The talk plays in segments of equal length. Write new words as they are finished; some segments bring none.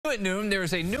At noon, there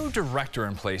is a new director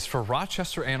in place for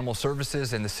Rochester Animal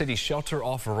Services and the city shelter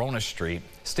off Verona Street,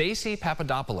 Staci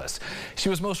Papadoplos. She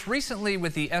was most recently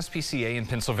with the SPCA in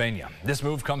Pennsylvania. This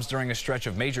move comes during a stretch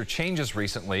of major changes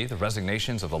recently, the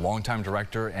resignations of the longtime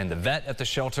director and the vet at the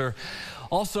shelter.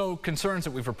 Also, concerns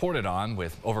that we've reported on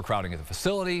with overcrowding at the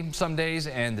facility some days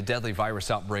and the deadly virus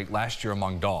outbreak last year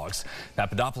among dogs.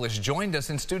 Papadoplos joined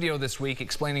us in studio this week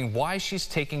explaining why she's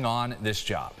taking on this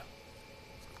job.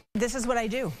 This is what I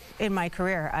do in my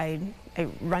career. I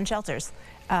run shelters.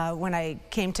 When I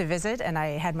came to visit and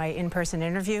I had my in-person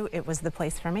interview, it was the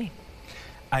place for me.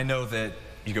 I know that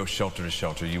you go shelter to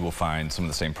shelter, you will find some of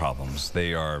the same problems.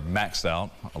 They are maxed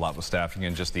out, a lot with staffing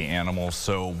and just the animals.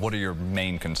 So what are your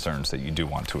main concerns that you do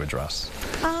want to address?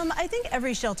 I think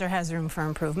every shelter has room for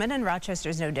improvement, and Rochester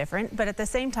is no different. But at the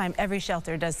same time, every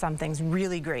shelter does some things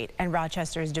really great, and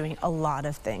Rochester is doing a lot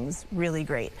of things really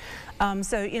great.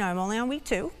 So, you know, I'm only on week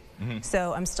 2.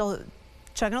 So I'm still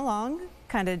chugging along,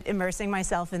 kind of immersing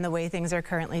myself in the way things are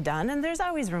currently done. And there's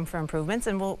always room for improvements,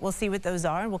 and we'll see what those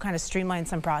are, and we'll kind of streamline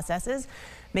some processes,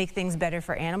 make things better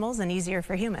for animals and easier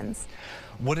for humans.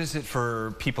 What is it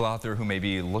for people out there who may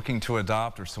be looking to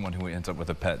adopt, or someone who ends up with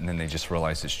a pet and then they just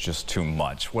realize it's just too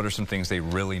much? What are some things they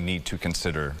really need to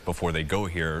consider before they go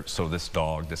here so this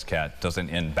dog, this cat, doesn't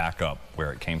end back up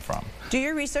where it came from? Do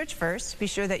your research first. Be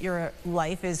sure that your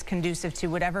life is conducive to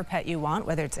whatever pet you want,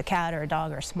 whether it's a cat or a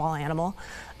dog or a small animal.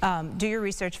 Do your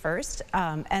research first,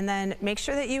 and then make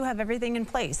sure that you have everything in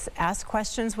place. Ask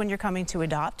questions when you're coming to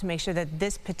adopt to make sure that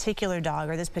this particular dog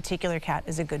or this particular cat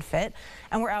is a good fit.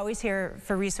 And we're always here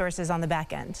for resources on the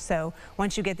back end. So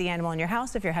once you get the animal in your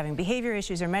house, if you're having behavior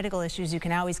issues or medical issues, you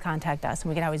can always contact us and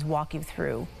we can always walk you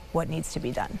through what needs to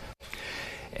be done.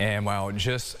 And while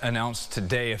just announced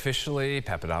today officially,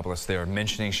 Papadoplos, they're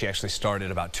mentioning she actually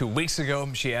started about 2 weeks ago.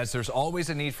 She adds there's always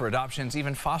a need for adoptions,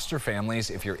 even foster families.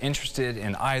 If you're interested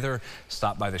in either,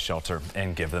 stop by the shelter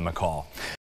and give them a call.